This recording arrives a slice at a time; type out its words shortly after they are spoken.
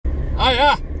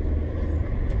Hiya!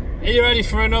 Are you ready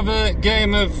for another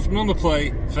game of number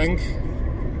plate thing?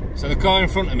 So the car in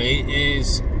front of me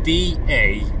is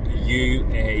DAUAH.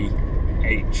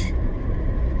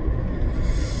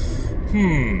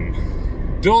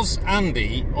 Does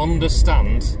Andy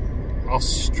understand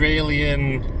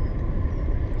Australian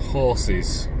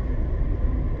horses?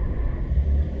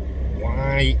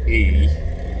 YEXFH.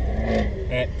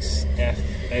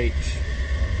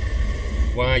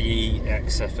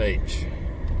 YEXFH.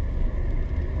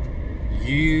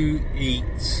 You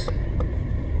eat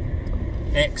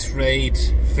X-rayed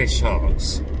fish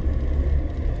hearts.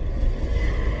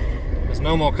 There's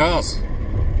no more cars.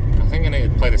 I think I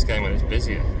need to play this game when it's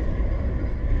busier.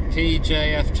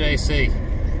 PJFJC.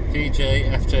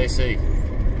 PJFJC.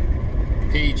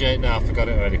 No, I forgot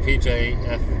it already.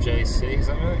 PJFJC, is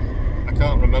that right? I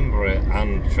can't remember it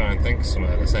and try and think of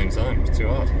something at the same time. It's too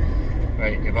hard.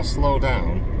 Right, if I slow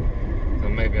down,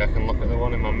 then maybe I can look at the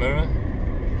one in my mirror.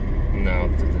 No,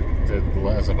 the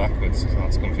letters are backwards, so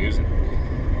that's confusing.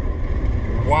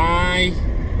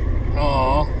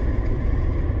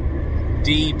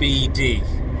 YRDBD.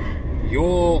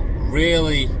 You're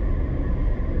really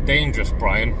dangerous,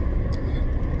 Brian.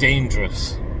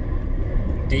 Dangerous.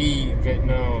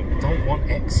 No, don't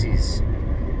want X's.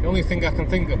 The only thing I can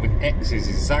think of with X's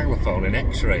is xylophone and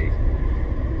X-ray.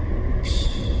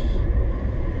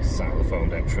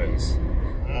 Xylophone X-rays.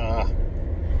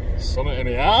 Something in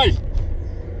the eye.